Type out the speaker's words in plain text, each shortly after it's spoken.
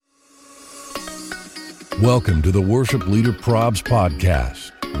Welcome to the Worship Leader Probs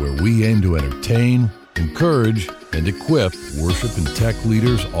podcast, where we aim to entertain, encourage, and equip worship and tech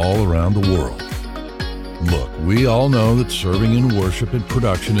leaders all around the world. Look, we all know that serving in worship and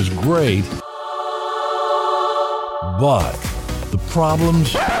production is great, but the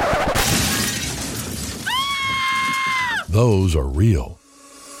problems, those are real.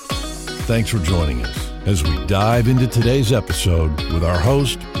 Thanks for joining us as we dive into today's episode with our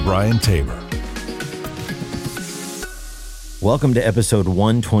host, Brian Tabor. Welcome to episode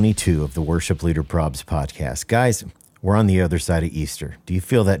 122 of the Worship Leader Probs podcast. Guys, we're on the other side of Easter. Do you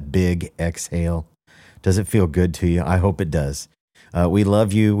feel that big exhale? Does it feel good to you? I hope it does. We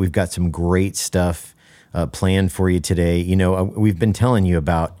love you. We've got some great stuff planned for you today. You know, we've been telling you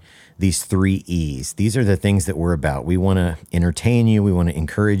about these 3 E's. These are the things that we're about. We want to entertain you. We want to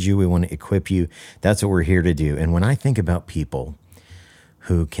encourage you. We want to equip you. That's what we're here to do. And when I think about people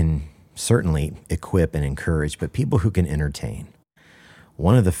who can certainly equip and encourage, but people who can entertain,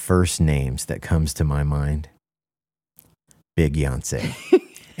 one of the first names that comes to my mind, Big Yonsei.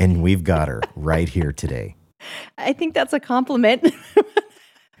 And we've got her right here today. I think that's a compliment.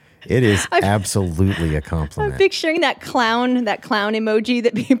 It is absolutely a compliment. I'm picturing that clown emoji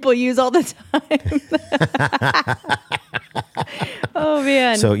that people use all the time. Oh,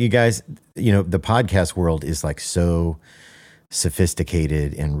 man. So you guys, you know, the podcast world is like so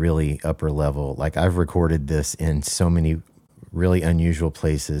sophisticated and really upper level. Like I've recorded this in so many really unusual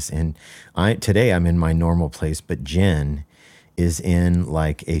places. And today I'm in my normal place, but Jen is in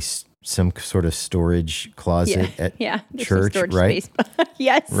like some sort of storage closet at church, right?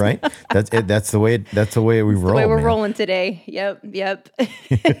 Yes. Right? That's the way we roll. The way we're man. rolling today. Yep.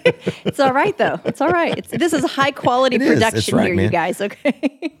 It's all right though. It's all right. This is high quality production right, here, man. you guys.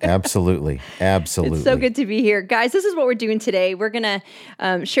 Okay. Absolutely. It's so good to be here. Guys, this is what we're doing today. We're going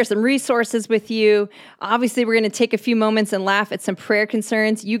to share some resources with you. Obviously, we're going to take a few moments and laugh at some prayer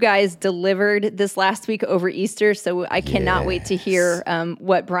concerns. You guys delivered this last week over Easter, so I cannot wait to hear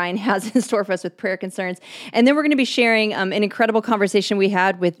what Brian has in store for us with prayer concerns. And then we're going to be sharing an incredible conversation we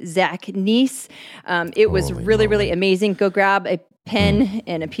had with Zach Neese. It was really amazing. Go grab a pen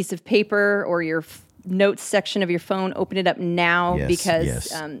and a piece of paper or your notes section of your phone. Open it up now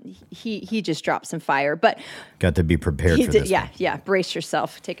because he just dropped some fire. But got to be prepared for this. Yeah. Brace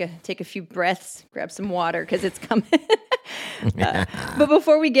yourself. Take a few breaths. Grab some water because it's coming. But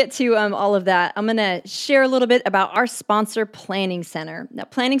before we get to all of that, I'm going to share a little bit about our sponsor, Planning Center. Now,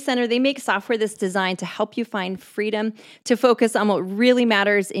 Planning Center, they make software that's designed to help you find freedom to focus on what really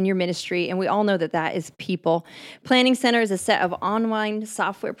matters in your ministry, and we all know that is people. Planning Center is a set of online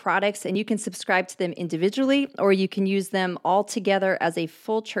software products, and you can subscribe to them individually, or you can use them all together as a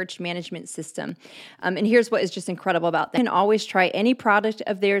full church management system. And here's what is just incredible about them. You can always try any product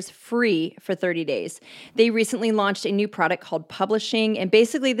of theirs free for 30 days. They recently launched a new product called Publishing, and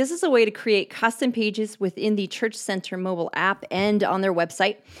basically this is a way to create custom pages within the Church Center mobile app and on their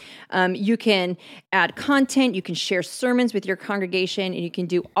website. You can add content, you can share sermons with your congregation, and you can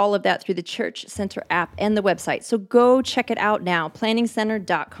do all of that through the Church Center app and the website. So go check it out now,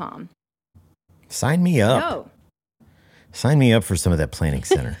 planningcenter.com. Sign me up. No. Sign me up for some of that Planning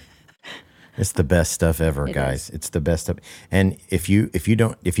Center. It's the best stuff ever, guys. It's the best stuff. And if you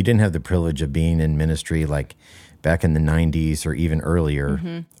didn't have the privilege of being in ministry like back in the 90s or even earlier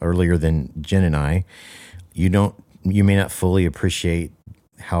than Jen and I, you may not fully appreciate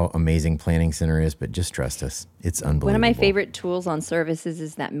how amazing Planning Center is, but just trust us. It's unbelievable. One of my favorite tools on services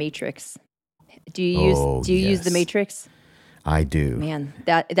is that Matrix. Do you use the Matrix? I do. Man,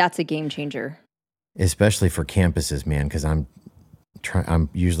 that's a game changer. Especially for campuses, man, because I'm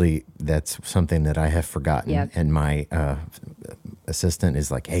usually that's something that I have forgotten, and my assistant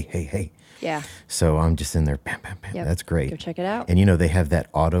is like, hey. Yeah. So I'm just in there, bam. Yep. That's great. Go check it out. And you know, they have that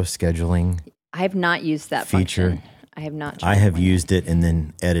auto scheduling. I have not used that feature. Function. I have not. I have used it and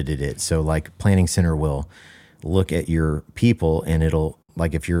then edited it. So like Planning Center will look at your people and it'll,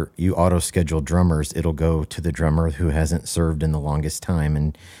 like if you auto schedule drummers, it'll go to the drummer who hasn't served in the longest time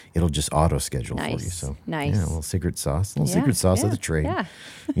and it'll just auto schedule for you. So nice. Yeah, a little secret sauce of the trade. Yeah.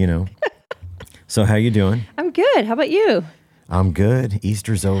 You know. So how you doing? I'm good. How about you? I'm good.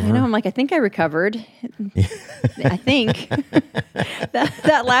 Easter's over. I know. I'm like, I think I recovered. I think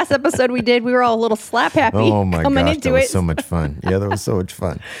that last episode we did, we were all a little slap happy. Oh my coming gosh, into that was it. so much fun. Yeah, that was so much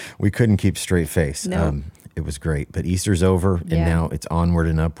fun. We couldn't keep straight face. No. It was great. But Easter's over, and now it's onward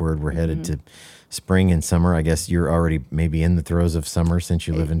and upward. We're headed to spring and summer. I guess you're already maybe in the throes of summer since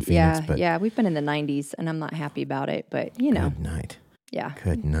you live in Phoenix. Yeah, we've been in the 90s, and I'm not happy about it. But you know, good night. Yeah,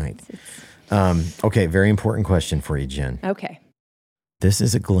 good night. Okay, very important question for you, Jen. Okay. This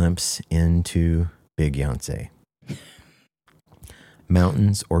is a glimpse into Big Yonsei.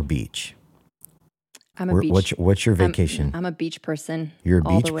 Mountains or beach? I'm a beach. What's your vacation? I'm a beach person. You're a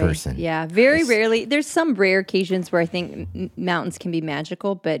all beach the way. person. Yeah, very rarely. There's some rare occasions where I think mountains can be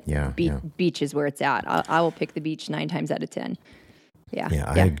magical, but beach is where it's at. I will pick the beach 9 times out of 10. Yeah.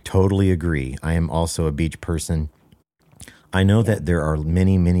 I totally agree. I am also a beach person. I know that there are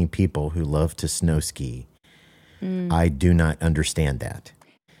many, many people who love to snow ski. I do not understand that.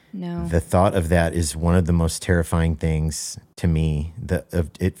 No. The thought of that is one of the most terrifying things to me.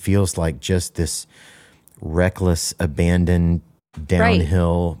 It feels like just this reckless, abandoned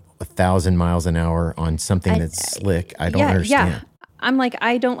downhill 1,000 miles an hour on something that's slick. I don't understand. Yeah. I'm like,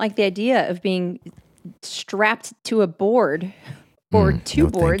 I don't like the idea of being strapped to a board or two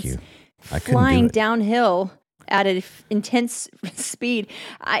boards flying downhill at an intense speed.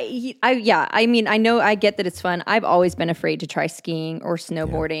 I mean, I know, I get that it's fun. I've always been afraid to try skiing or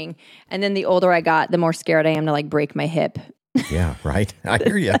snowboarding. Yeah. And then the older I got, the more scared I am to like break my hip. Yeah, right. I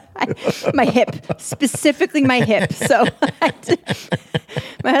hear you. My hip, specifically my hip. So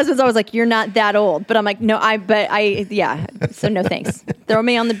my husband's always like, "You're not that old," but I'm like, "No, yeah." So no thanks. Throw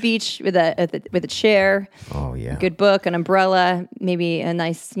me on the beach with a chair. Oh yeah. A good book, an umbrella, maybe a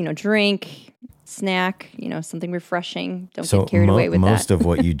nice drink, snack. Something refreshing. Don't get carried away with most that. of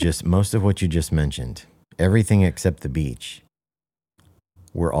what you just mentioned, everything except the beach,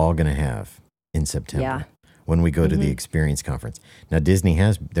 we're all going to have in September. Yeah. When we go to the Experience Conference. Now, Disney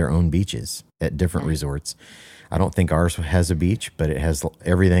has their own beaches at different resorts. I don't think ours has a beach, but it has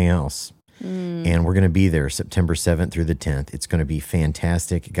everything else. And we're going to be there September 7th through the 10th. It's going to be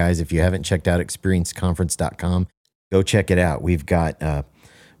fantastic. Guys, if you haven't checked out experienceconference.com, go check it out. We've got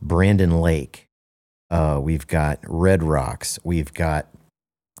Brandon Lake. We've got Red Rocks. We've got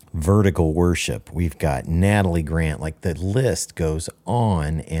Vertical Worship. We've got Natalie Grant. Like the list goes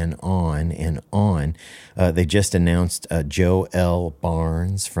on and on and on. They just announced Joe L.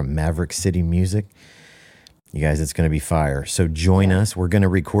 Barnes from Maverick City Music. You guys, it's going to be fire. So join us. We're going to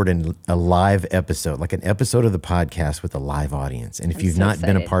record a live episode, like an episode of the podcast with a live audience. And if you've not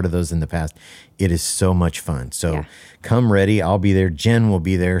been a part of those in the past, it is so much fun. So come ready. I'll be there. Jen will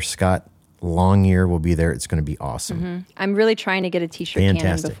be there. Scott Longyear will be there. It's going to be awesome. I'm really trying to get a t-shirt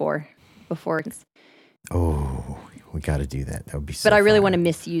cannon before it's... Oh, we got to do that. That would be so But I really fun. want to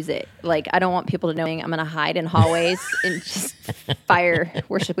misuse it. Like, I don't want people to know I'm going to hide in hallways and just fire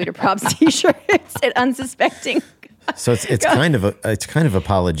Worship Leader Prob's t-shirts at unsuspecting. So it's kind of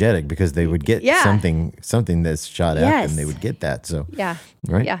apologetic because they would get something that's shot at them. They would get that. So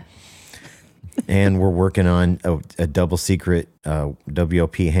right. Yeah. And we're working on a double secret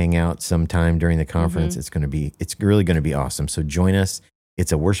WLP hangout sometime during the conference. It's really going to be awesome. So join us.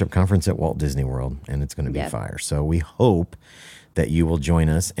 It's a worship conference at Walt Disney World, and it's going to be fire. So we hope that you will join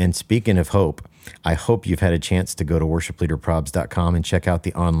us. And speaking of hope, I hope you've had a chance to go to worshipleaderprobs.com and check out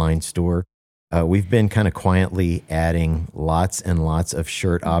the online store. We've been kind of quietly adding lots and lots of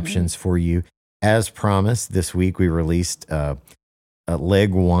shirt options for you. As promised, this week we released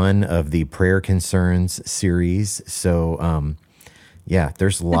leg 1 of the Prayer Concerns series. So,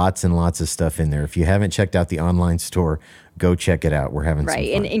 there's lots and lots of stuff in there. If you haven't checked out the online store, go check it out. We're having some fun.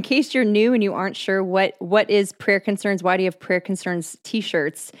 And in case you're new and you aren't sure what is Prayer Concerns, why do you have Prayer Concerns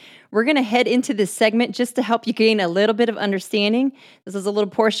t-shirts, we're going to head into this segment just to help you gain a little bit of understanding. This is a little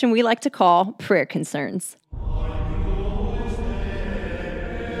portion we like to call Prayer Concerns.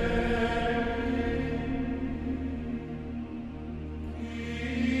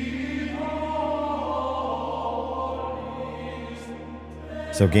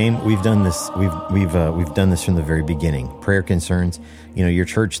 So, gang, we've done this. We've done this from the very beginning. Prayer concerns. Your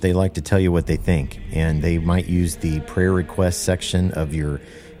church, they like to tell you what they think, and they might use the prayer request section of your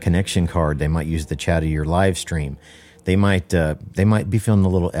connection card. They might use the chat of your live stream. They might be feeling a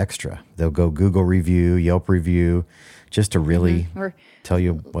little extra. They'll go Google review, Yelp review, just to really tell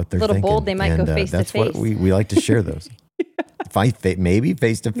you what they're thinking. A little bold, they might go face to face. That's what we like to share those. Maybe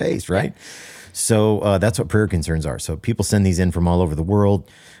face to face, right? So that's what prayer concerns are. So people send these in from all over the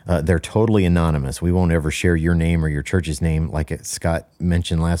world. They're totally anonymous. We won't ever share your name or your church's name. Like Scott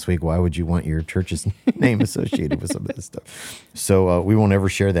mentioned last week, why would you want your church's name associated with some of this stuff? So we won't ever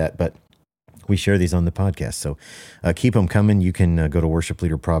share that, but we share these on the podcast. So keep them coming. You can go to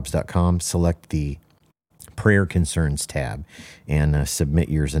worshipleaderprobs.com, select the prayer concerns tab, and submit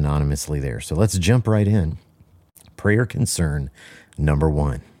yours anonymously there. So let's jump right in. Prayer concern number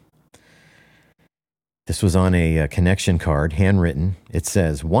 1. This was on a connection card, handwritten. It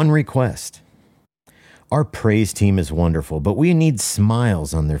says, 1 request. Our praise team is wonderful, but we need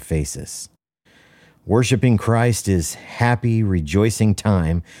smiles on their faces. Worshiping Christ is happy, rejoicing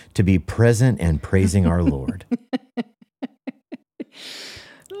time to be present and praising our Lord.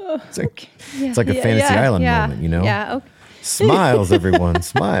 It's like, it's like a Fantasy Island moment, you know? Yeah. Okay. Smiles, everyone,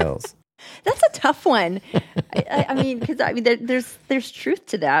 smiles. That's a tough one. I mean, because there's truth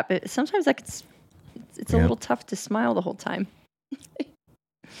to that, but sometimes it's a little tough to smile the whole time.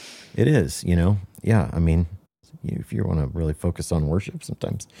 It is, you know. Yeah, I mean, if you want to really focus on worship,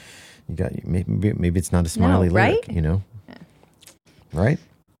 sometimes you got maybe it's not a smiley lyric, you know. Yeah. Right?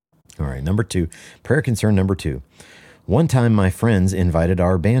 All right, number 2, prayer concern number 2. One time my friends invited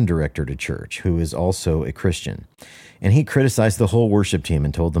our band director to church, who is also a Christian, and he criticized the whole worship team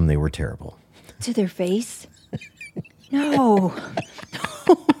and told them they were terrible. To their face? No.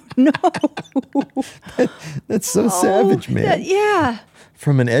 No. That's so savage, man. Yeah.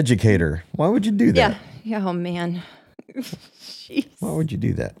 From an educator. Why would you do that? Yeah. Oh, man. Jeez. Why would you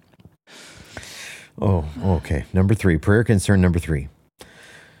do that? Oh, okay. Number 3, prayer concern number 3.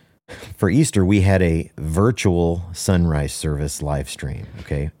 For Easter, we had a virtual sunrise service live stream,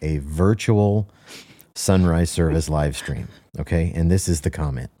 okay? A virtual sunrise service live stream, okay? And this is the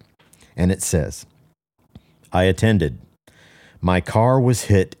comment. And it says, I attended. My car was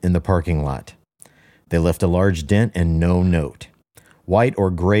hit in the parking lot. They left a large dent and no note. White or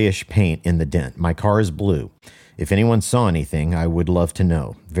grayish paint in the dent. My car is blue. If anyone saw anything, I would love to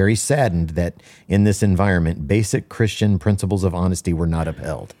know. Very saddened that in this environment, basic Christian principles of honesty were not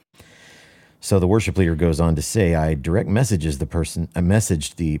upheld. So the worship leader goes on to say, I messaged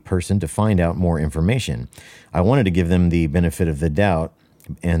the person to find out more information. I wanted to give them the benefit of the doubt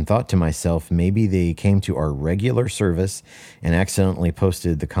and thought to myself, maybe they came to our regular service and accidentally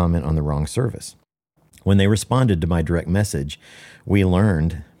posted the comment on the wrong service. When they responded to my direct message, we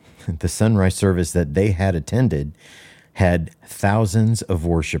learned the sunrise service that they had attended had thousands of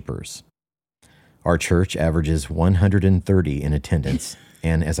worshipers. Our church averages 130 in attendance.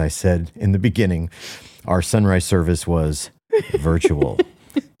 And as I said in the beginning, our sunrise service was virtual.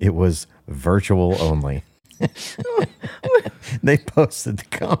 It was virtual only. They posted the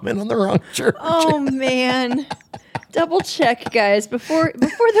comment on the wrong church. Oh, man. Double check, guys. Before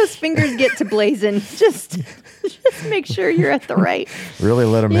those fingers get to blazing, just make sure you're at the right. Really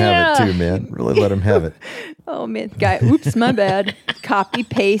let them have it too, man. Really let them have it. Oh, man. Guy, oops, my bad. Copy,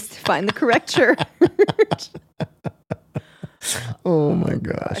 paste, find the correct church. Oh my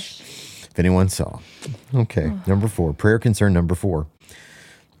gosh. If anyone saw. Okay. Number 4, prayer concern number 4.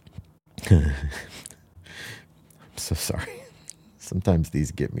 I'm so sorry. Sometimes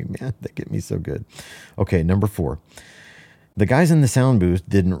these get me, man. They get me so good. Okay. Number 4. The guys in the sound booth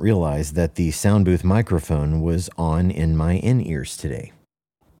didn't realize that the sound booth microphone was on in my in-ears today.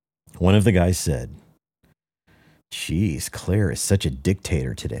 One of the guys said, geez, Claire is such a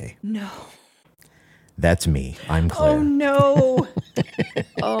dictator today. No. That's me. I'm Claire. Oh, no.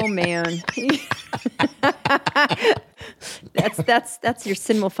 Oh, man. That's your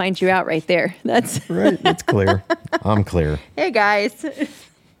sin will find you out right there. That's right. That's Claire. I'm Claire. Hey, guys.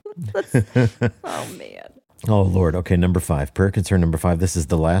 Oh, man. Oh, Lord. Okay, number 5. Prayer concern number 5. This is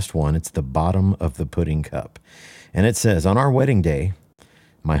the last one. It's the bottom of the pudding cup. And it says, on our wedding day,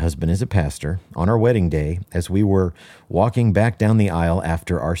 my husband is a pastor. On our wedding day, as we were walking back down the aisle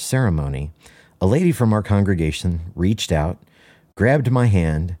after our ceremony, a lady from our congregation reached out, grabbed my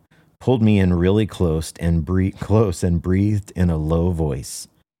hand, pulled me in really close and breathed in a low voice.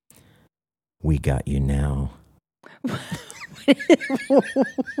 We got you now. What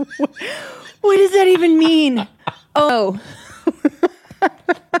does that even mean? Oh.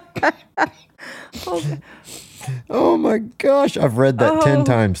 Oh my gosh. I've read that 10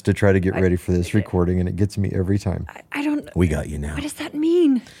 times to try to get ready for this recording, and it gets me every time. I don't know. We got you now. What does that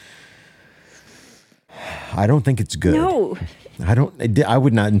mean? I don't think it's good. No. I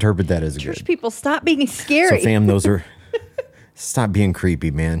would not interpret that as Church good. people, stop being scary. So fam, those are, stop being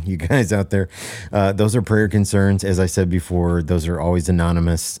creepy, man. You guys out there, those are prayer concerns. As I said before, those are always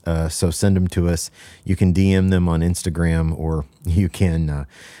anonymous. So send them to us. You can DM them on Instagram, or you can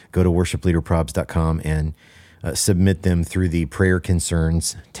go to worshipleaderprobs.com and submit them through the prayer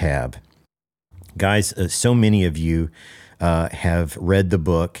concerns tab. Guys, so many of you have read the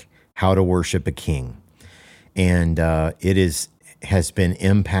book, How to Worship a King. And it has been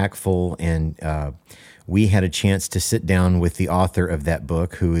impactful, and we had a chance to sit down with the author of that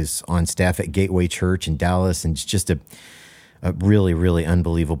book, who is on staff at Gateway Church in Dallas, and just a really, really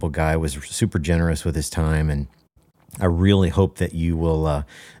unbelievable guy. Was super generous with his time, and I really hope that you will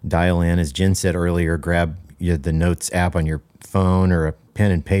dial in. As Jen said earlier, grab the Notes app on your phone or a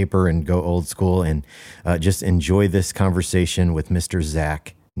pen and paper and go old school, and just enjoy this conversation with Mr.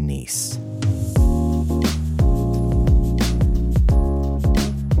 Zach Neese.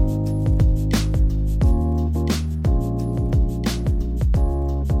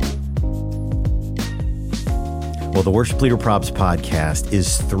 Well, the Worship Leader Probs podcast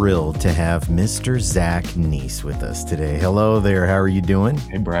is thrilled to have Mr. Zach Neese with us today. Hello there. How are you doing?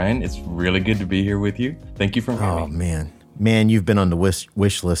 Hey, Brian. It's really good to be here with you. Thank you for having me. Oh, man, you've been on the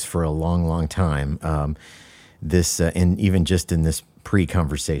wish list for a long time. And even just in this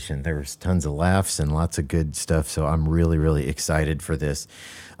pre-conversation, there was tons of laughs and lots of good stuff. So I'm really excited for this.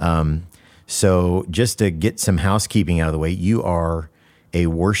 So just to get some housekeeping out of the way, you are a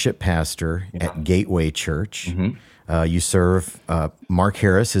worship pastor at Gateway Church. Mm-hmm. You serve, Mark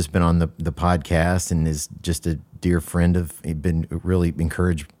Harris has been on the podcast and is just a dear friend been really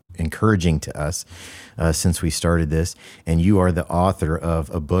encouraging to us since we started this. And you are the author of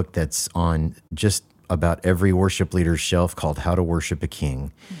a book that's on just about every worship leader's shelf called How to Worship a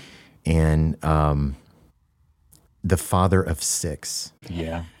King. And the father of 6.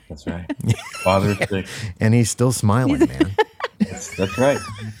 Yeah, that's right. Father of 6. And he's still smiling, man. That's right.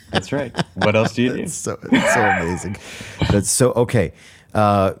 That's right. What else do you do? It's so amazing. That's so okay.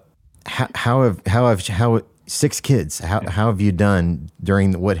 How have 6 kids? How have you done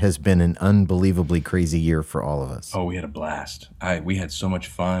during what has been an unbelievably crazy year for all of us? Oh, we had a blast. We had so much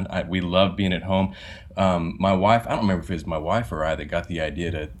fun. We loved being at home. My wife, I don't remember if it was my wife or I that got the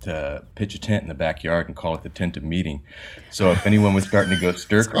idea to pitch a tent in the backyard and call it the tent of meeting. So if anyone was starting to go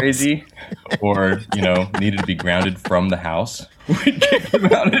stir crazy or, needed to be grounded from the house, we'd kick them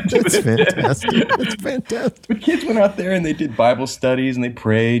out into That's fantastic. That's fantastic. But kids went out there and they did Bible studies and they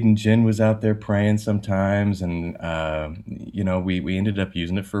prayed, and Jen was out there praying sometimes. And, we ended up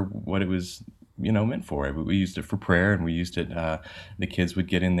using it for what it was meant for. We used it for prayer, and we used it, the kids would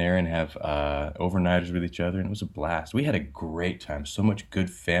get in there and have overnighters with each other, and it was a blast. We had a great time, so much good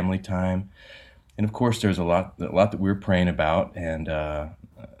family time. And of course, there's a lot that we were praying about, and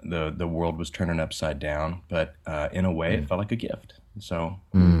the world was turning upside down, but in a way, it felt like a gift. So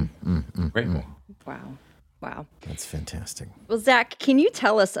grateful. Wow. That's fantastic. Well, Zach, can you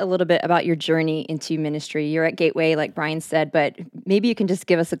tell us a little bit about your journey into ministry? You're at Gateway, like Brian said, but maybe you can just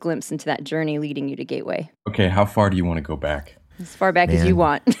give us a glimpse into that journey leading you to Gateway. Okay, how far do you want to go back? As far back as you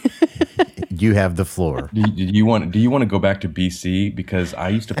want. You have the floor. Do you want to go back to BC? Because I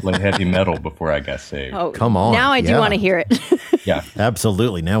used to play heavy metal before I got saved. Oh, come on! Now I do want to hear it. Yeah,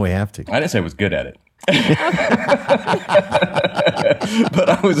 absolutely. Now we have to. I didn't say I was good at it. But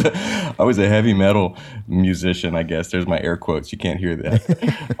I was a heavy metal musician, I guess. There's my air quotes. You can't hear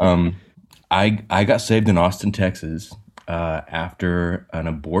that. I got saved in Austin, Texas, after an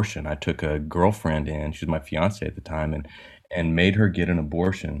abortion. I took a girlfriend in. She was my fiance at the time, and made her get an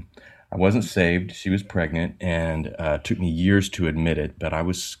abortion. I wasn't saved. She was pregnant, and it took me years to admit it, but I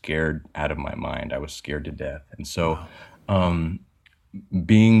was scared out of my mind. I was scared to death. And so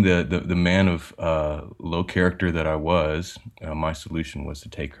being the man of low character that I was, my solution was to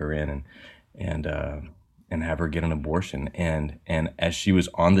take her in and have her get an abortion. And as she was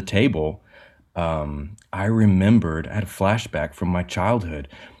on the table, I remembered, I had a flashback from my childhood,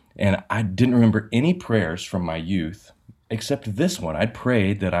 and I didn't remember any prayers from my youth except this one. I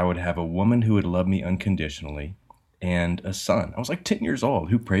prayed that I would have a woman who would love me unconditionally and a son. I was like 10 years old.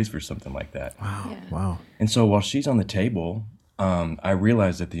 Who prays for something like that? Wow. Yeah. Wow. And so while she's on the table, I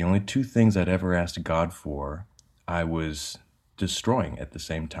realized that the only 2 things I'd ever asked God for, I was destroying at the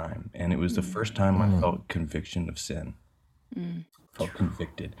same time. And it was the first time I felt conviction of sin. Felt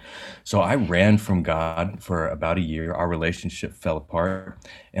convicted. So I ran from God for about a year. Our relationship fell apart.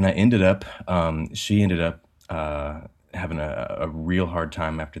 And I ended up, she ended up having a real hard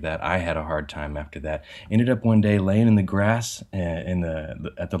time after that. I had a hard time after that. Ended up one day laying in the grass at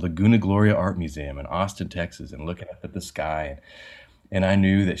the Laguna Gloria Art Museum in Austin, Texas, and looking up at the sky. And I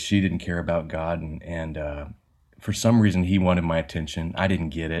knew that she didn't care about God, and for some reason he wanted my attention. I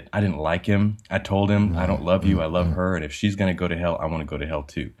didn't get it. I didn't like him. I told him, I don't love you, I love her, and if she's going to go to hell, I want to go to hell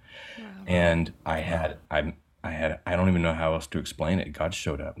too. Wow. And I don't even know how else to explain it. God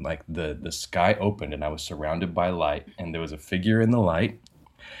showed up. Like the sky opened and I was surrounded by light, and there was a figure in the light.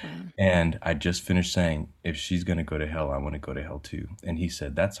 And I just finished saying, if she's going to go to hell, I want to go to hell too. And he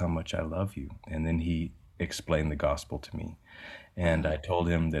said, that's how much I love you. And then he explained the gospel to me. And I told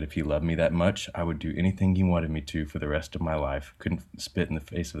him that if he loved me that much, I would do anything he wanted me to for the rest of my life. Couldn't spit in the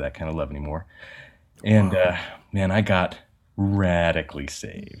face of that kind of love anymore. And man, I got radically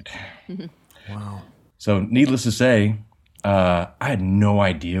saved. Wow. So needless to say, I had no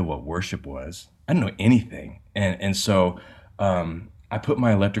idea what worship was. I didn't know anything. And so I put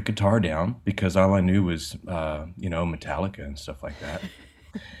my electric guitar down because all I knew was, Metallica and stuff like that.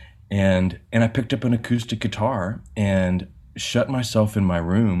 And I picked up an acoustic guitar and shut myself in my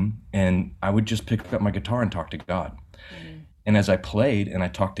room, and I would just pick up my guitar and talk to God. Mm-hmm. And as I played and I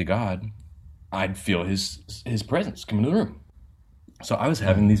talked to God, I'd feel his presence come into the room. So I was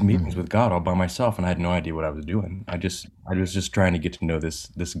having these meetings with God all by myself, and I had no idea what I was doing. I was just trying to get to know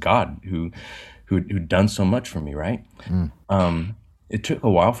this God who'd done so much for me, right? It took a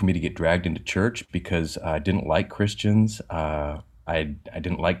while for me to get dragged into church because I didn't like Christians. I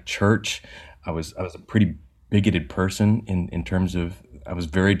didn't like church. I was a pretty bigoted person in terms of, I was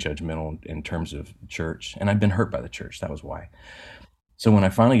very judgmental in terms of church, and I'd been hurt by the church. That was why. So when I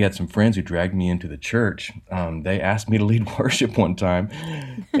finally got some friends who dragged me into the church, they asked me to lead worship one time,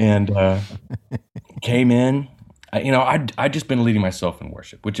 and came in. I'd just been leading myself in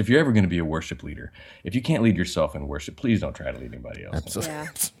worship, which if you're ever going to be a worship leader, if you can't lead yourself in worship, please don't try to lead anybody else. Absolutely.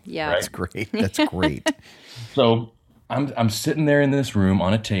 Yeah. That's great. That's great. So I'm sitting there in this room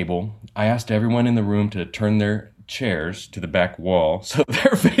on a table. I asked everyone in the room to turn their chairs to the back wall, so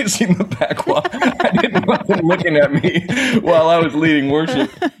they're facing the back wall. I didn't want them looking at me while I was leading worship.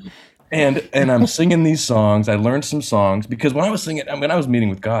 And I'm singing these songs. I learned some songs because when I was meeting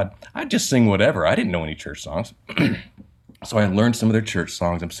with God, I'd just sing whatever. I didn't know any church songs. So I learned some of their church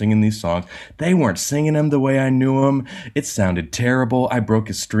songs. I'm singing these songs. They weren't singing them the way I knew them. It sounded terrible. I broke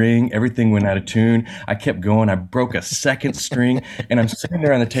a string. Everything went out of tune. I kept going. I broke a second string. And I'm sitting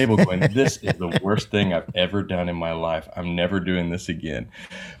there on the table going, this is the worst thing I've ever done in my life. I'm never doing this again.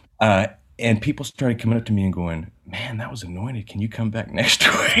 And people started coming up to me and going, man, that was anointed. Can you come back next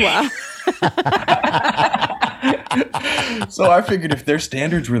week? Wow. So I figured if their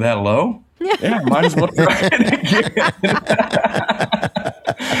standards were that low, yeah, might as well try it again.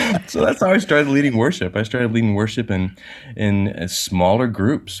 So that's how I started leading worship. I started leading worship in smaller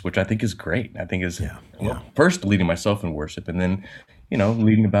groups, which I think is great. I think is first leading myself in worship, and then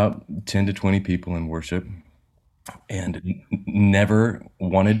leading about 10 to 20 people in worship. And never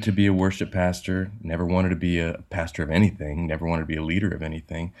wanted to be a worship pastor, never wanted to be a pastor of anything, never wanted to be a leader of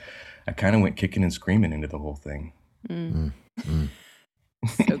anything. I kind of went kicking and screaming into the whole thing.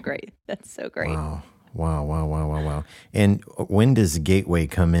 So great. That's so great. Wow. And when does Gateway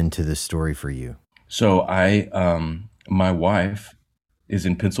come into the story for you? So my wife is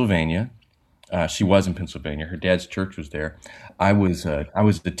in Pennsylvania. She was in Pennsylvania. Her dad's church was there. I was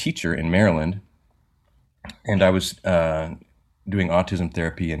the teacher in Maryland. And I was doing autism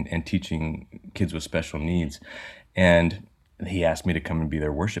therapy and teaching kids with special needs. And he asked me to come and be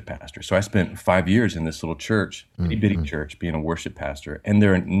their worship pastor. So I spent 5 years in this little church, itty bitty church, being a worship pastor. And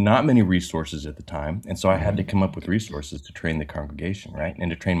there are not many resources at the time. And so I had to come up with resources to train the congregation, right? And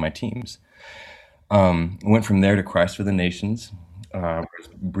to train my teams. Went from there to Christ for the Nations. Was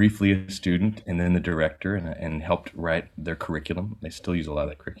briefly a student and then the director and helped write their curriculum. They still use a lot of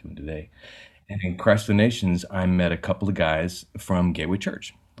that curriculum today. And in Christ for the Nations, I met a couple of guys from Gateway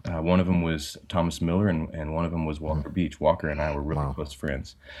Church. One of them was Thomas Miller, and one of them was Walker Beach. Walker and I were really close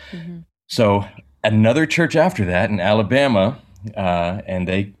friends. So another church after that in Alabama,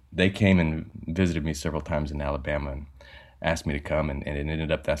 and they came and visited me several times in Alabama and asked me to come, and it ended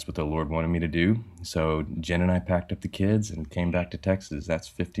up that's what the Lord wanted me to do. So Jen and I packed up the kids and came back to Texas. That's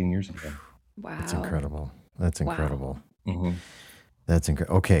 15 years ago. Wow. That's incredible. That's incredible. Wow. That's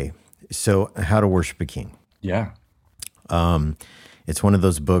incredible. Okay. So, How to Worship a King. Yeah. It's one of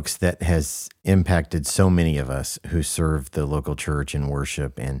those books that has impacted so many of us who serve the local church and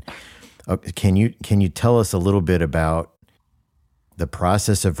worship. And can you tell us a little bit about the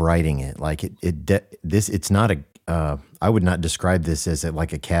process of writing it? Like it's not I would not describe this as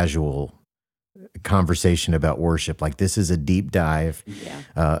like a casual conversation about worship. Like this is a deep dive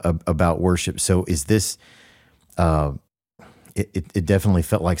about worship. So is this? It definitely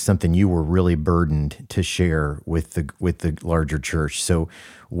felt like something you were really burdened to share with the larger church. So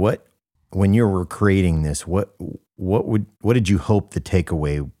when you were creating this, what did you hope the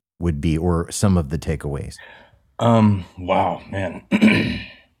takeaway would be, or some of the takeaways? Wow, man.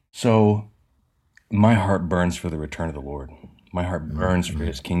 So my heart burns for the return of the Lord. My heart burns for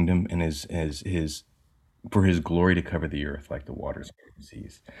his kingdom and his for his glory to cover the earth like the waters cover the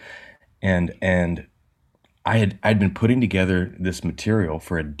seas. And I'd been putting together this material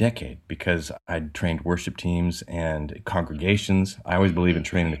for a decade because I'd trained worship teams and congregations. I always believe in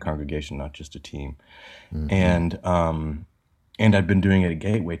training a congregation, not just a team. And I'd been doing it at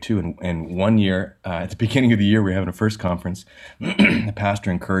Gateway too. And 1 year, at the beginning of the year, we were having a first conference. The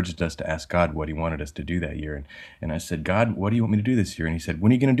pastor encouraged us to ask God what he wanted us to do that year. And I said, God, what do you want me to do this year? And he said,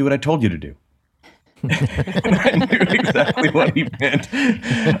 when are you going to do what I told you to do? And I knew exactly what he meant.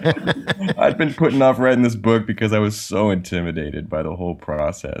 I'd been putting off writing this book because I was so intimidated by the whole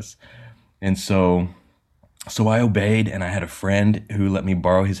process. And so I obeyed, and I had a friend who let me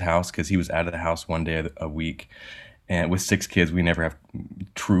borrow his house because he was out of the house one day a week. And with 6 kids, we never have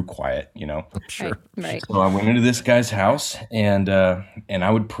true quiet, you know. Sure. Right. So I went into this guy's house, and I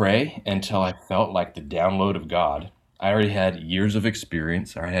would pray until I felt like the download of God. I already had years of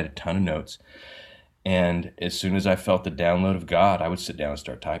experience. I already had a ton of notes. And as soon as I felt the download of God, I would sit down and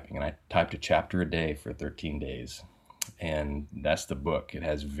start typing. And I typed a chapter a day for 13 days. And that's the book. It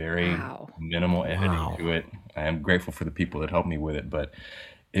has very minimal editing to it. I am grateful for the people that helped me with it, but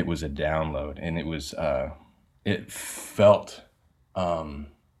it was a download, and it was it felt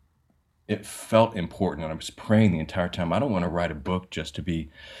important. And I was praying the entire time. I don't want to write a book just to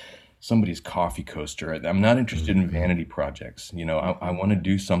be somebody's coffee coaster. I'm not interested in vanity projects. You know, I want to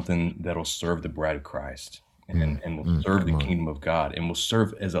do something that'll serve the bride of Christ and will serve the kingdom of God and will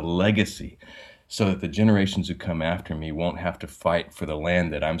serve as a legacy, so that the generations who come after me won't have to fight for the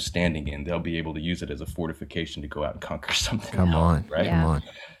land that I'm standing in. They'll be able to use it as a fortification to go out and conquer something. Come on. Right? Yeah. Come on.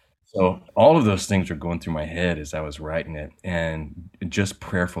 So all of those things were going through my head as I was writing it, and just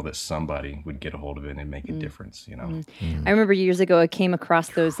prayerful that somebody would get a hold of it and make a difference, you know. I remember years ago I came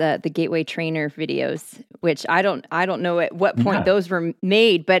across those the Gateway Trainer videos, which I don't know at what point those were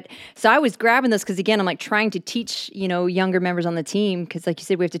made, but so I was grabbing those because, again, I'm like trying to teach, you know, younger members on the team, because like you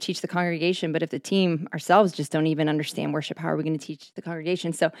said, we have to teach the congregation, but if the team ourselves just don't even understand worship, how are we going to teach the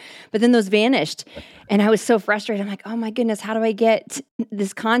congregation? So, but then those vanished, and I was so frustrated. I'm like, oh my goodness, how do I get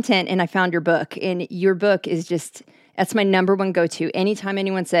this content? And I found your book, and your book is just, that's my number one go-to. Anytime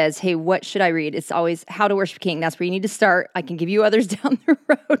anyone says, hey, what should I read? It's always How to Worship King. That's where you need to start. I can give you others down the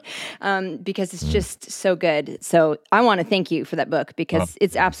road because it's just so good. So I want to thank you for that book, because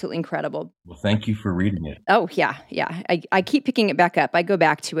it's absolutely incredible. Well, thank you for reading it. Oh, yeah. I keep picking it back up. I go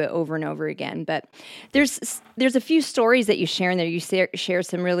back to it over and over again. But there's a few stories that you share in there. You share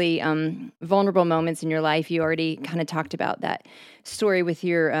some really vulnerable moments in your life. You already kind of talked about that story with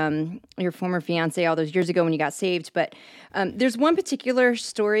your former fiance all those years ago when you got saved. But there's one particular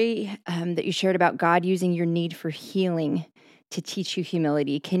story that you shared about God using your need for healing to teach you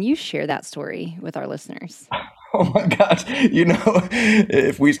humility. Can you share that story with our listeners? Oh my gosh. You know,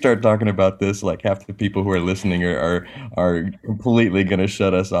 if we start talking about this, like half the people who are listening are completely going to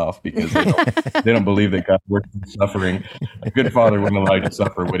shut us off, because they don't believe that God works in suffering. A good father wouldn't allow you to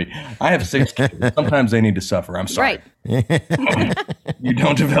suffer, would he? I have 6 kids. Sometimes they need to suffer. I'm sorry. Right. You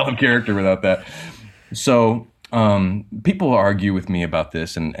don't develop character without that. So people argue with me about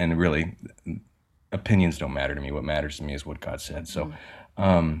this, and really opinions don't matter to me. What matters to me is what God said. So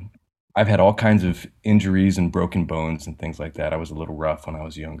I've had all kinds of injuries and broken bones and things like that. I was a little rough when I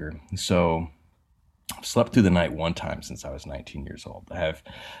was younger. So I've slept through the night one time since I was 19 years old. I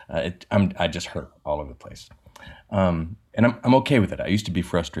just hurt all over the place. And I'm okay with it. I used to be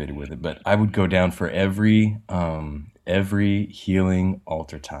frustrated with it, but I would go down for every healing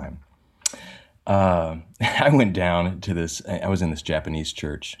altar time. I went down to this, I was in this Japanese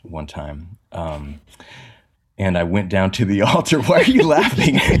church one time. And I went down to the altar. Why are you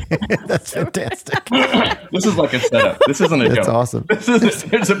laughing? That's fantastic. This is like a setup. This isn't a joke. That's awesome.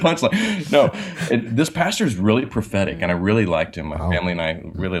 Here's a punchline. No, this pastor is really prophetic, and I really liked him. My family and I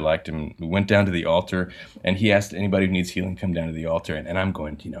really liked him. We went down to the altar, and he asked anybody who needs healing, come down to the altar. And I'm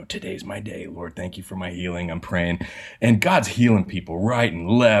going, today's my day, Lord. Thank you for my healing. I'm praying, and God's healing people right and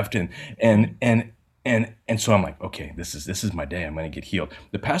left, and so I'm like, okay, this is my day. I'm going to get healed.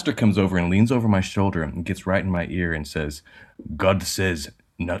 The pastor comes over and leans over my shoulder and gets right in my ear and says, God says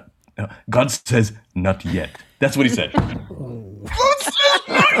not yet. That's what he said. I'm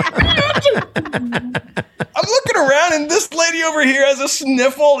looking around, and this lady over here has a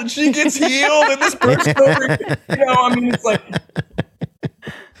sniffle, and she gets healed, and this person over here, it's like,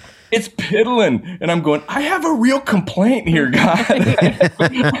 it's piddling, and I'm going, I have a real complaint here, God.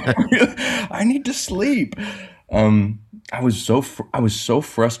 I need to sleep. I was so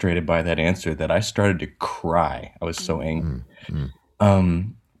frustrated by that answer that I started to cry. I was so angry.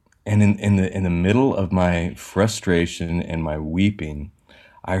 And in the middle of my frustration and my weeping,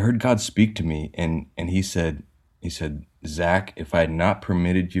 I heard God speak to me, and he said, Zach, if I had not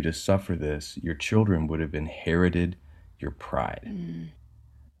permitted you to suffer this, your children would have inherited your pride.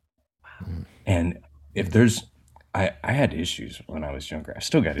 And if there's, I had issues when I was younger. I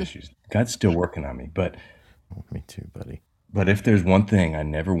still got issues. God's still working on me. But me too, buddy. But if there's one thing I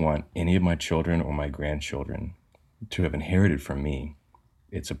never want any of my children or my grandchildren to have inherited from me,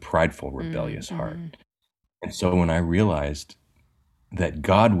 it's a prideful, rebellious heart. And so when I realized that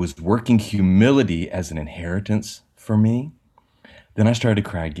God was working humility as an inheritance for me, then I started to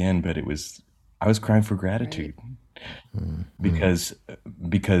cry again. But I was crying for gratitude, because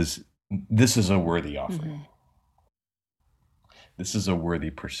this is a worthy offering. This is a worthy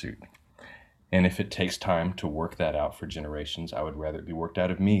pursuit. And if it takes time to work that out for generations, I would rather it be worked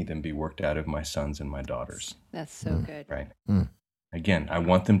out of me than be worked out of my sons and my daughters. That's so good. Right. Again, I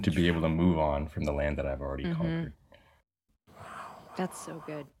want them to be able to move on from the land that I've already conquered. That's so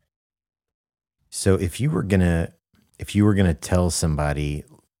good. So if you were gonna tell somebody,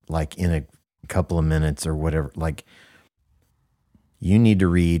 like in a couple of minutes or whatever, like, you need to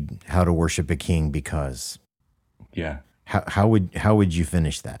read How to Worship a King because, Yeah. how would you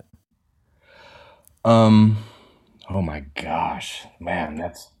finish that? Oh my gosh, man,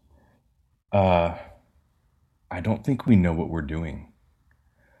 that's, I don't think we know what we're doing.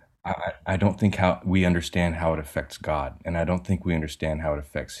 I don't think how we understand how it affects God, and I don't think we understand how it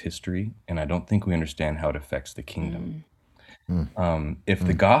affects history, and I don't think we understand how it affects the kingdom. If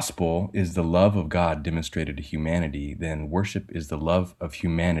the gospel is the love of God demonstrated to humanity, then worship is the love of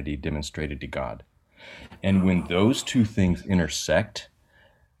humanity demonstrated to God. And when those two things intersect,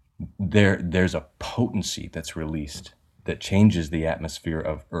 there's a potency that's released that changes the atmosphere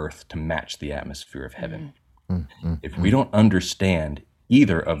of earth to match the atmosphere of heaven. If we don't understand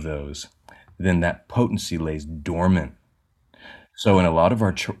either of those, then that potency lays dormant. So in a lot of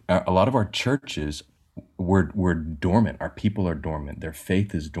our churches, we're dormant. Our people are dormant. Their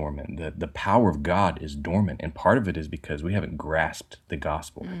faith is dormant. The power of God is dormant. And part of it is because we haven't grasped the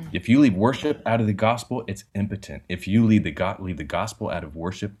gospel. If you leave worship out of the gospel, it's impotent. If you leave the gospel out of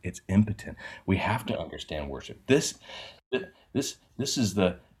worship, it's impotent. We have to understand worship. This is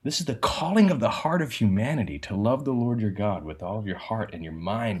the calling of the heart of humanity, to love the Lord your God with all of your heart and your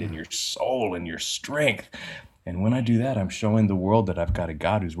mind and your soul and your strength. And when I do that, I'm showing the world that I've got a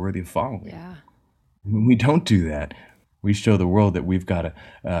God who's worthy of following. Yeah. When we don't do that, we show the world that we've got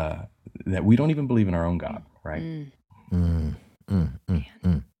that we don't even believe in our own God, right?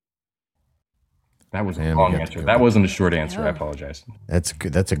 That was a long answer. That wasn't a short answer. I apologize. That's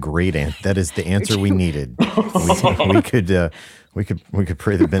good. That's a great answer. That is the answer we needed. We could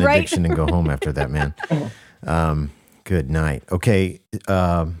pray the benediction and go home after that, man. Good night. Okay.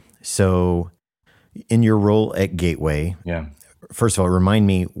 So in your role at Gateway, Yeah, first of all, remind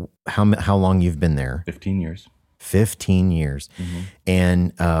me how long you've been there. 15 years. 15 years.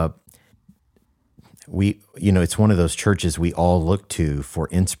 And it's one of those churches we all look to for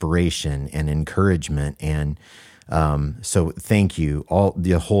inspiration and encouragement. And so thank you,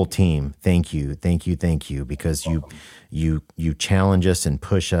 the whole team. Thank you, because you challenge us and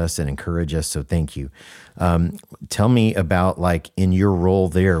push us and encourage us. So thank you. Tell me about, like, in your role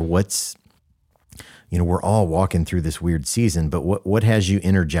there, we're all walking through this weird season, but what has you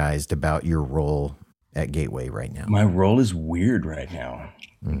energized about your role at Gateway right now? My role is weird right now.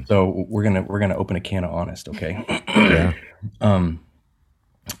 So we're gonna open a can of honest, okay? Yeah.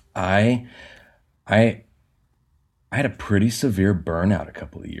 I had a pretty severe burnout a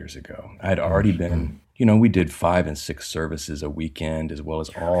couple of years ago. I had already been, we did 5 and 6 services a weekend, as well as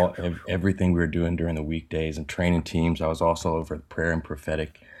everything we were doing during the weekdays and training teams. I was also over at Prayer and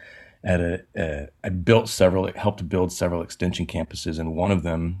Prophetic. I helped to build several extension campuses, and one of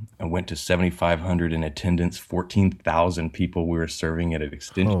them I went to 7,500 in attendance, 14,000 people we were serving at an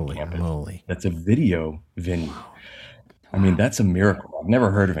extension campus. Moly. That's a video venue. I mean, that's a miracle. I've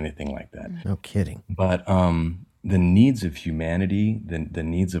never heard of anything like that. No kidding. But the needs of humanity, the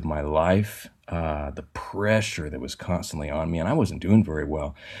needs of my life, the pressure that was constantly on me, and I wasn't doing very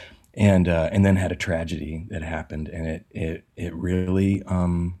well. And then had a tragedy that happened, and it really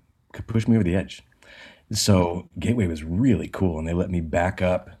could push me over the edge. So Gateway was really cool, and they let me back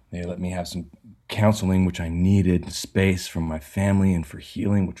up. They let me have some counseling, which I needed, space from my family and for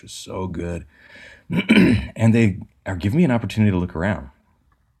healing, which was so good. And they are giving me an opportunity to look around.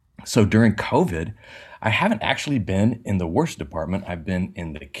 So during COVID, I haven't actually been in the worship department. I've been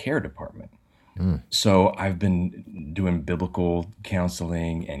in the care department. So I've been doing biblical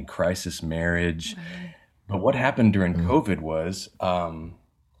counseling and crisis marriage. But what happened during COVID was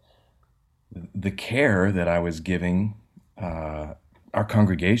the care that I was giving our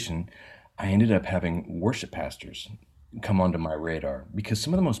congregation, I ended up having worship pastors come onto my radar, because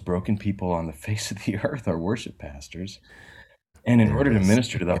some of the most broken people on the face of the earth are worship pastors. And in order to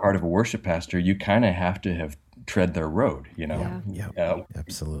minister to the heart of a worship pastor, you kind of have to have tread their road, Yeah,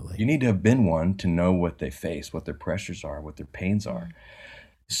 absolutely. You need to have been one to know what they face, what their pressures are, what their pains are.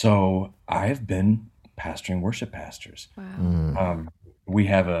 So I've been pastoring worship pastors. Wow. We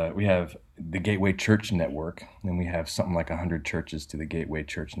have the Gateway Church Network, and we have something like 100 churches to the Gateway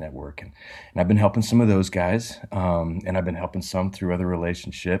Church Network, and I've been helping some of those guys, and I've been helping some through other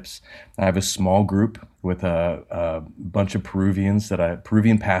relationships. I have a small group with a bunch of Peruvian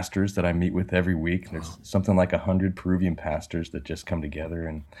pastors that I meet with every week. There's something like 100 Peruvian pastors that just come together,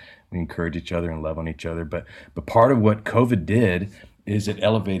 and we encourage each other and love on each other. But part of what COVID did is it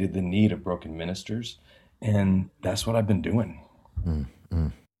elevated the need of broken ministers, and that's what I've been doing.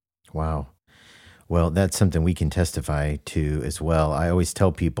 Wow. Well, that's something we can testify to as well. I always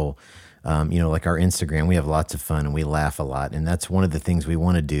tell people, like our Instagram, we have lots of fun and we laugh a lot. And that's one of the things we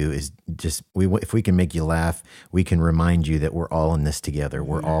want to do is just, if we can make you laugh, we can remind you that we're all in this together.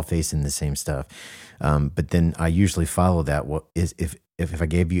 We're all facing the same stuff. But then I usually follow that. What is, if I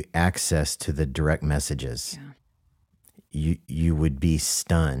gave you access to the direct messages, you would be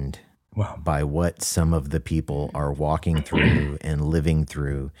stunned. Wow. By what some of the people are walking through and living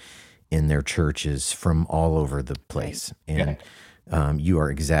through in their churches from all over the place. And you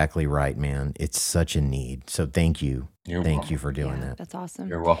are exactly right, man. It's such a need. So thank you. Thank you for doing that. That's awesome.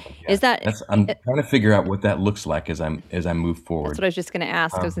 You're welcome. Yeah. I'm trying to figure out what that looks like as I move forward. That's what I was just going to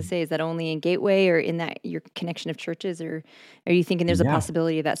ask. I was going to say, is that only in Gateway or in that your connection of churches, or are you thinking there's a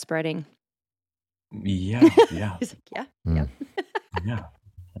possibility of that spreading? Yeah. He's like, yeah. Yeah.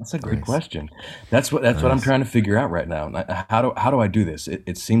 That's a great question. That's what I'm trying to figure out right now. How do I do this?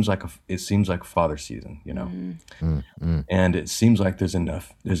 It seems like Father season, and it seems like there's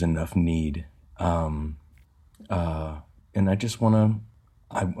enough need, and I just want to.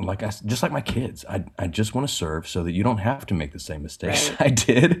 Just like my kids, I just want to serve so that you don't have to make the same mistakes I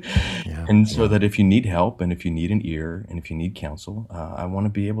did, and so that if you need help and if you need an ear and if you need counsel, I want to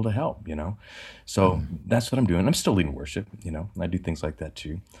be able to help. So that's what I'm doing. I'm still leading worship. I do things like that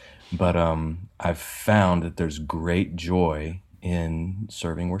too, but I've found that there's great joy in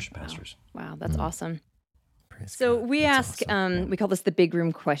serving worship pastors. Wow, that's awesome. So we ask, we call this the big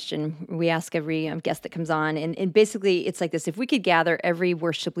room question. We ask every guest that comes on, and basically it's like this. If we could gather every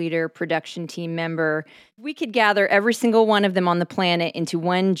worship leader, production team member, we could gather every single one of them on the planet into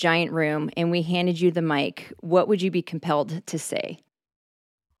one giant room, and we handed you the mic, what would you be compelled to say?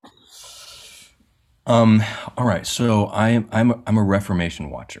 All right. So I'm a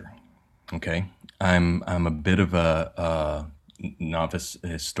Reformation watcher. Okay. I'm a bit of a novice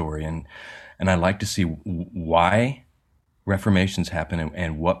historian, and I like to see why reformations happen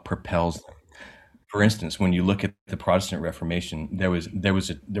and what propels them. For instance, when you look at the Protestant Reformation, there was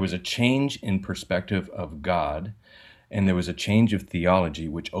a change in perspective of God, and there was a change of theology,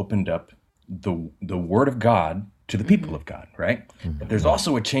 which opened up the Word of God to the people of God, right? But there's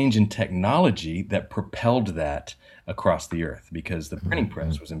also a change in technology that propelled that across the earth, because the printing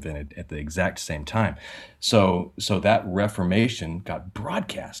press was invented at the exact same time. So that Reformation got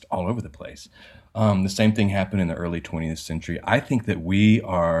broadcast all over the place. The same thing happened in the early 20th century. I think that we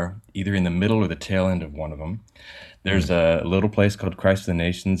are either in the middle or the tail end of one of them. There's a little place called Christ of the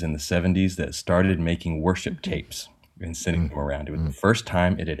Nations in the 70s that started making worship tapes and sending them around. It was the first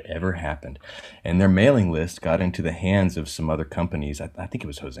time it had ever happened. And their mailing list got into the hands of some other companies. I think it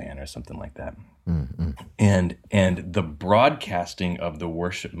was Hosanna or something like that. And the broadcasting of the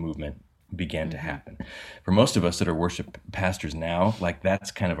worship movement began to happen. For most of us that are worship pastors now, like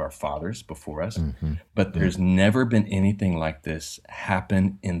that's kind of our fathers before us. But there's never been anything like this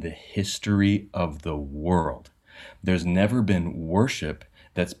happen in the history of the world. There's never been worship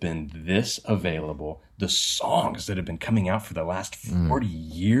that's been this available. The songs that have been coming out for the last 40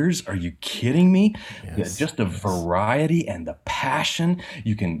 years. Are you kidding me? Yes. Just the variety and the passion.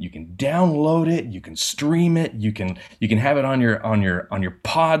 You can download it. You can stream it. You can have it on your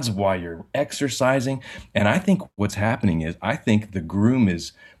pods while you're exercising. And I think what's happening is I think the groom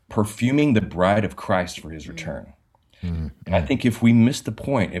is perfuming the bride of Christ for his return. And I think if we miss the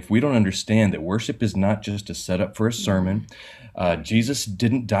point, if we don't understand that worship is not just a setup for a sermon, Jesus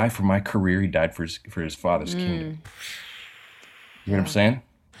didn't die for my career; he died for his Father's kingdom. You know what I'm saying?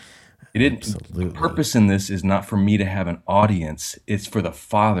 He didn't. Absolutely. The purpose in this is not for me to have an audience; it's for the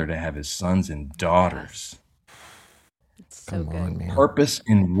Father to have his sons and daughters. It's so good. Man. Purpose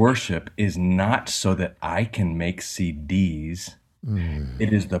in worship is not so that I can make CDs.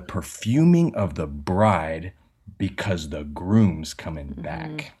 It is the perfuming of the bride, because the groom's coming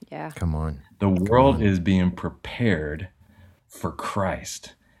back. Yeah. Come on. The world is being prepared for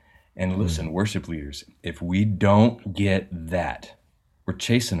Christ. And listen, worship leaders, if we don't get that, we're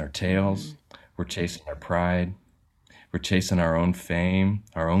chasing our tails, we're chasing our pride, we're chasing our own fame,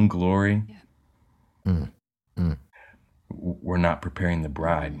 our own glory. We're not preparing the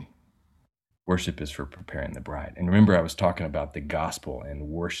bride. Worship is for preparing the bride. And remember, I was talking about the gospel and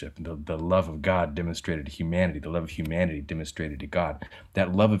worship, the love of God demonstrated to humanity, the love of humanity demonstrated to God.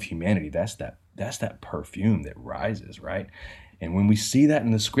 That love of humanity, that's that perfume that rises, right? And when we see that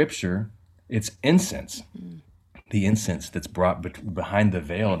in the scripture, it's incense. The incense that's brought behind the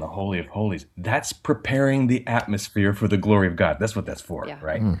veil in the Holy of Holies, that's preparing the atmosphere for the glory of God. That's what that's for,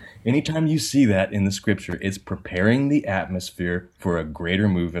 right? Anytime you see that in the scripture, it's preparing the atmosphere for a greater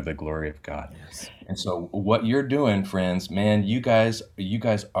move of the glory of God. Yes. And so what you're doing, friends, man, you guys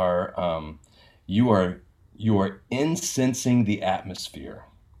are, you are incensing the atmosphere.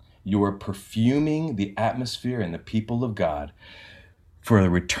 You are perfuming the atmosphere and the people of God for a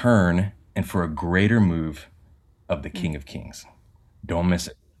return and for a greater move of the King of Kings. Don't miss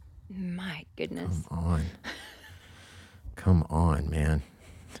it. My goodness. Come on, man.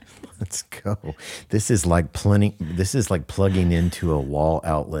 Let's go. This is like plugging into a wall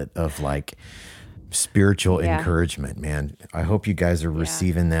outlet of like spiritual encouragement, man. I hope you guys are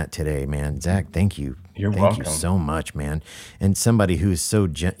receiving that today, man. Zach, thank you. You're thank welcome. You so much, man. And somebody who's so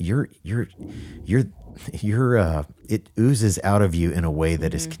it oozes out of you in a way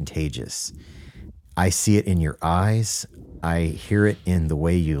that is contagious. I see it in your eyes. I hear it in the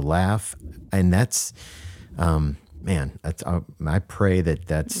way you laugh. And that's, man, that's, I pray that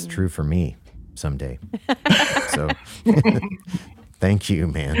that's true for me someday. So thank you,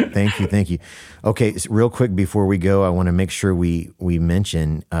 man. Thank you. Okay. So real quick before we go, I want to make sure we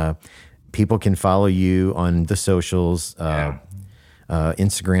mention, people can follow you on the socials,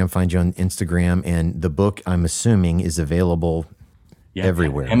 Instagram, find you on Instagram, and the book, I'm assuming, is available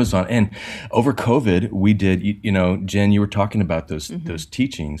everywhere. Amazon. And over COVID, we did, Jen, you were talking about those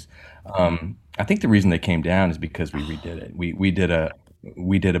teachings. I think the reason they came down is because we redid it.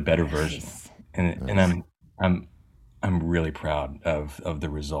 We did a better version. And I'm really proud of the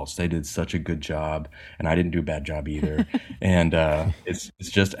results. They did such a good job, and I didn't do a bad job either. And it's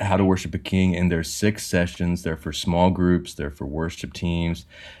just how to worship a king. And there's 6 sessions. They're for small groups. They're for worship teams.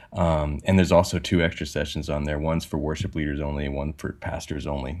 And there's also 2 extra sessions on there. One's for worship leaders only, and one for pastors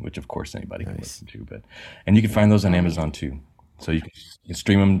only, which of course anybody can listen to. And you can find those on Amazon too. So you can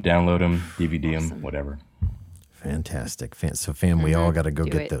stream them, download them, DVD them, whatever. Fantastic. So fam, we all got to go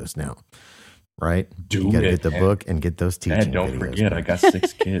get those now. Right? You got to get the book and get those teaching Dad, don't videos. forget, I got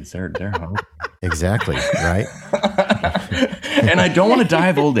 6 kids. They're home. Exactly, right? And I don't want to die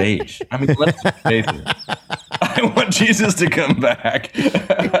of old age. I mean, let's face it. I want Jesus to come back.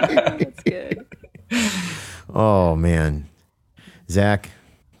 That's good. Oh, man. Zach,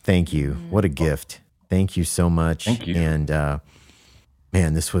 thank you. What a gift. Thank you so much. Thank you. And,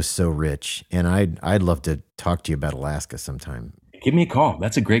 man, this was so rich. And I'd love to talk to you about Alaska sometime. Give me a call.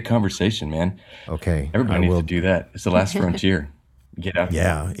 That's a great conversation, man. Okay. Everybody needs to do that. It's the last frontier. Get out there.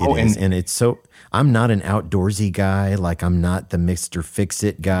 Yeah, it is. And it's so, I'm not an outdoorsy guy. Like, I'm not the Mr.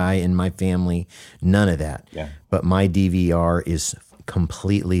 Fix-It guy in my family. None of that. Yeah. But my DVR is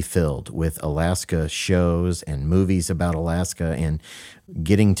completely filled with Alaska shows and movies about Alaska, and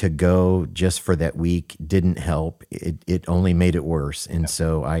getting to go just for that week didn't help. It only made it worse. And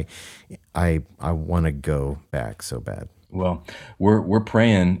so I want to go back so bad. Well, we're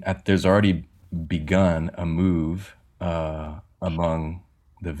praying. There's already begun a move among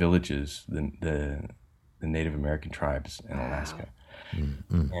the villages, the Native American tribes in Alaska,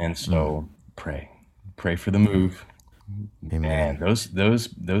 and so pray for the move. Amen. And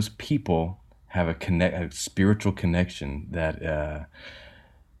those people have a spiritual connection that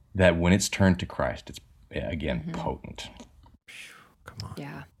when it's turned to Christ, it's again potent. Come on,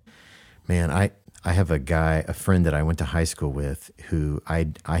 Yeah. man. I have a friend that I went to high school with who I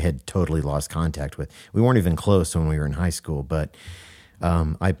had totally lost contact with. We weren't even close when we were in high school, but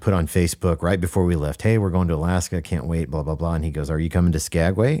I put on Facebook right before we left, hey, we're going to Alaska, can't wait, blah, blah, blah. And he goes, are you coming to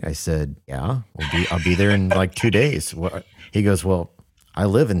Skagway? I said, yeah, I'll be there in like 2 days. He goes, well, I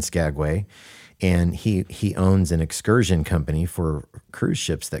live in Skagway. And he owns an excursion company for cruise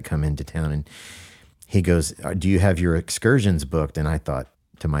ships that come into town. And he goes, do you have your excursions booked? And I thought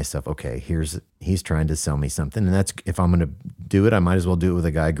to myself, okay, he's trying to sell me something. And that's, if I'm going to do it, I might as well do it with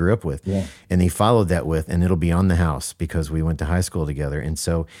a guy I grew up with. Yeah. And he followed that with, and it'll be on the house because we went to high school together. And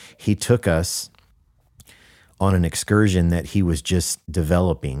so he took us on an excursion that he was just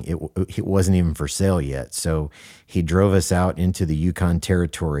developing. It wasn't even for sale yet. So he drove us out into the Yukon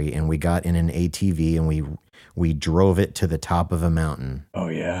Territory, and we got in an ATV, and we drove it to the top of a mountain. Oh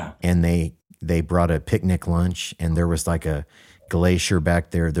yeah. And they brought a picnic lunch, and there was like a glacier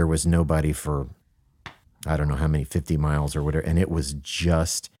back there. There was nobody for, I don't know how many, 50 miles or whatever. And it was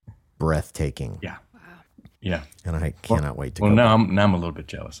just breathtaking. Yeah. Yeah. And I cannot wait to Well, go. now I'm a little bit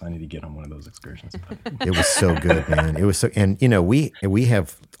jealous. I need to get on one of those excursions. It was so good, man. It was so, and you know, we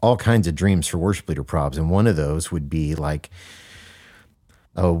have all kinds of dreams for worship leader probs, and one of those would be like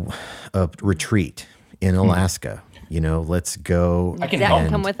a retreat in Alaska. You know, let's go. I can Zach help.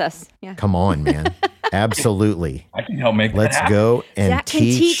 can come with us. Yeah. Come on, man. Absolutely. I can help make Let's that happen. go and Zach can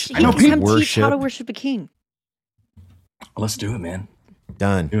teach. teach. He can come teach how to worship. worship a king. Let's do it, man.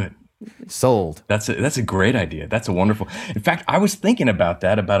 Done. Do it. Sold. That's a great idea. That's a wonderful. In fact, I was thinking about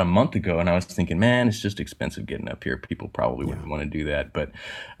that about a month ago, and I was thinking, man, it's just expensive getting up here. People probably wouldn't want to do that, but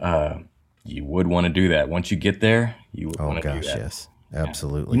you would want to do that. Once you get there, you would Oh want to do gosh, that. yes.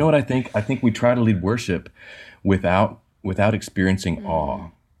 Absolutely. You know what I think? I think we try to lead worship without experiencing awe.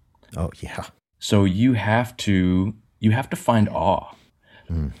 Oh yeah. So you have to find awe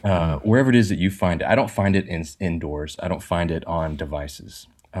wherever it is that you find it. I don't find it indoors. I don't find it on devices.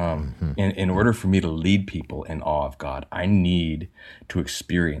 In order for me to lead people in awe of God, I need to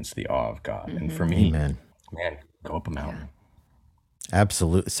experience the awe of God. And for me, Amen. man, go up a mountain.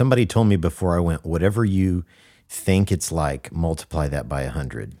 Absolutely. Somebody told me before I went, whatever you think it's like, multiply that by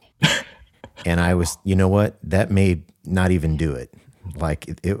 100. And I was, you know what? That may not even do it.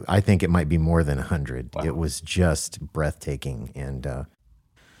 Like, I think it might be more than 100. It was just breathtaking. And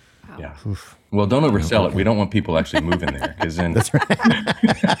Yeah. Well, don't oversell it. We don't want people actually moving there, because then that's right.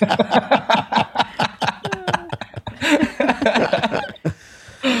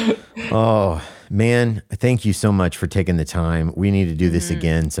 Oh, man, thank you so much for taking the time. We need to do this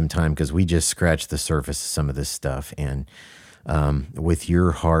again sometime, because we just scratched the surface of some of this stuff. And with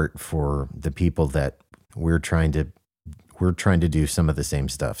your heart for the people that we're trying to do some of the same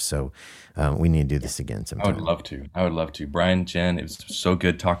stuff. So we need to do this again I sometime. would love to. I would love to. Brian, Jen, it was so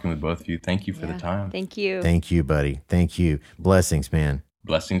good talking with both of you. Thank you for the time. Thank you. Thank you, buddy. Thank you. Blessings, man.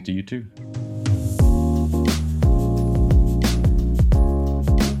 Blessings to you too.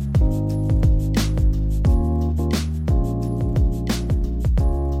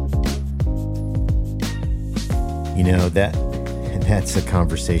 You know, that's a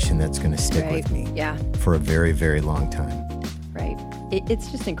conversation that's going to stick with me Yeah. for a very, very long time. Right.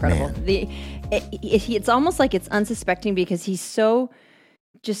 It's just incredible. Man. It's almost like it's unsuspecting, because he's so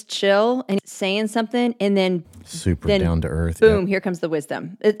just chill and saying something, and then Super Then down to earth. boom, here comes the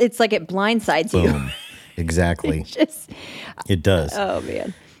wisdom. It's like it blindsides you. Boom. Exactly. Just, It does. oh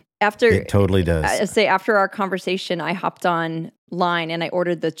man. After It totally does. I say after our conversation, I hopped online and I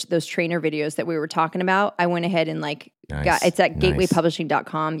ordered those trainer videos that we were talking about. I went ahead and Nice. it's at Nice.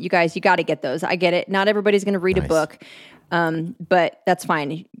 gatewaypublishing.com. You guys, you got to get those. I get it. Not everybody's going to read a Nice. book. But that's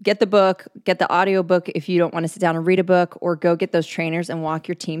fine. Get the book, get the audio book if you don't want to sit down and read a book, or go get those trainers and walk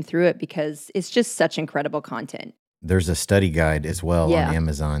your team through it, because it's just such incredible content. There's a study guide as well Yeah. on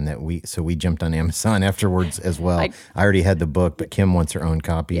Amazon so we jumped on Amazon afterwards as well. I already had the book, but Kim wants her own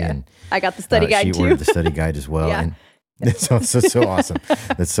copy, Yeah. and I got the study guide she too. ordered the study guide as well. Yeah. And it's so awesome.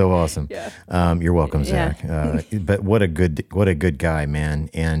 That's so awesome. Yeah. You're welcome, Yeah. Zach. But what a good guy, man.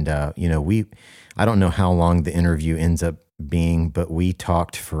 And I don't know how long the interview ends up being, but we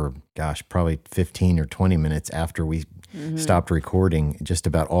talked for probably 15 or 20 minutes after we stopped recording, just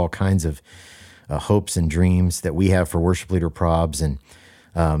about all kinds of hopes and dreams that we have for worship leader probs. And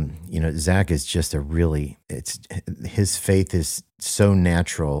Zach is just his faith is so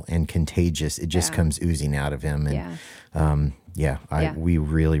natural and contagious. It just comes oozing out of him. And we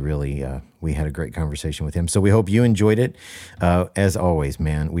really we had a great conversation with him. So we hope you enjoyed it. As always,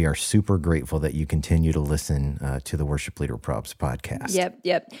 man, we are super grateful that you continue to listen to the Worship Leader Probs podcast.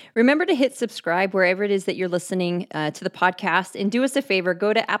 Yep. Remember to hit subscribe wherever it is that you're listening to the podcast. And do us a favor,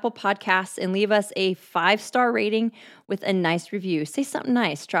 go to Apple Podcasts and leave us a 5-star rating with a nice review. Say something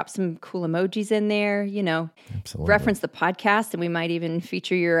nice. Drop some cool emojis in there, Absolutely. reference the podcast, and we might even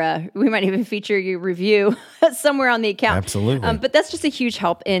feature your review somewhere on the account. Absolutely. But that's just a huge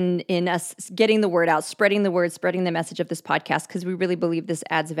help in us getting the word out, spreading the word, spreading the message of this podcast, because we really believe this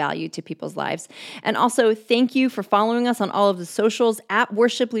adds value to people's lives. And also, thank you for following us on all of the socials at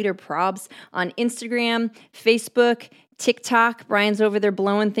Worship Leader Probs on Instagram, Facebook, TikTok. Brian's over there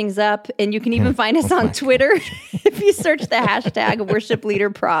blowing things up. And you can even find us on Twitter if you search the hashtag Worship Leader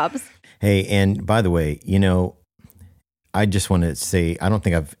Probs. Hey, and by the way, I just want to say, I don't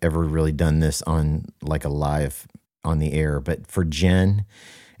think I've ever really done this on like a live on the air, but for Jen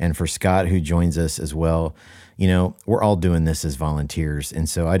and for Scott, who joins us as well, we're all doing this as volunteers. And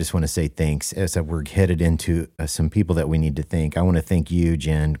so I just want to say thanks. As we're headed into some people that we need to thank, I want to thank you,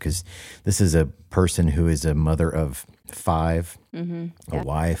 Jen, because this is a person who is a mother of 5, a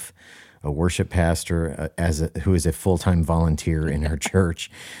wife, a worship pastor, who is a full-time volunteer in her church.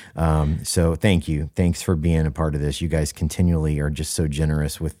 So thank you. Thanks for being a part of this. You guys continually are just so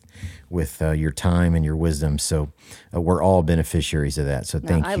generous with your time and your wisdom. So we're all beneficiaries of that. So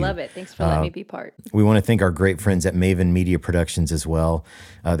thank you. I love it. Thanks for letting me be part. We want to thank our great friends at Maven Media Productions as well.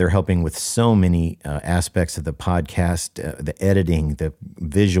 They're helping with so many aspects of the podcast, the editing, the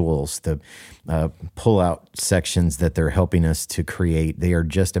visuals, the pull-out sections that they're helping us to create. They are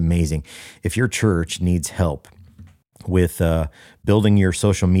just amazing. If your church needs help with building your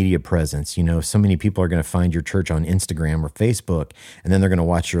social media presence, so many people are going to find your church on Instagram or Facebook, and then they're going to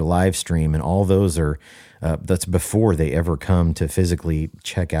watch your live stream, and all those are that's before they ever come to physically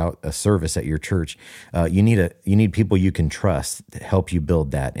check out a service at your church. You need people you can trust to help you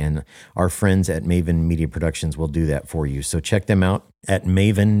build that, and our friends at Maven Media Productions will do that for you. So check them out at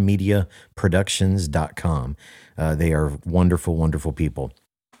mavenmediaproductions.com. They are wonderful, wonderful people.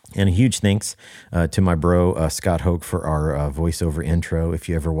 And a huge thanks to my bro, Scott Hoke, for our voiceover intro. If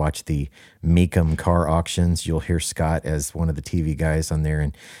you ever watch the Mecum car auctions, you'll hear Scott as one of the TV guys on there,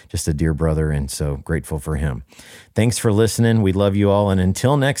 and just a dear brother, and so grateful for him. Thanks for listening. We love you all, and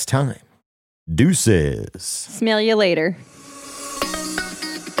until next time, deuces. Smell you later.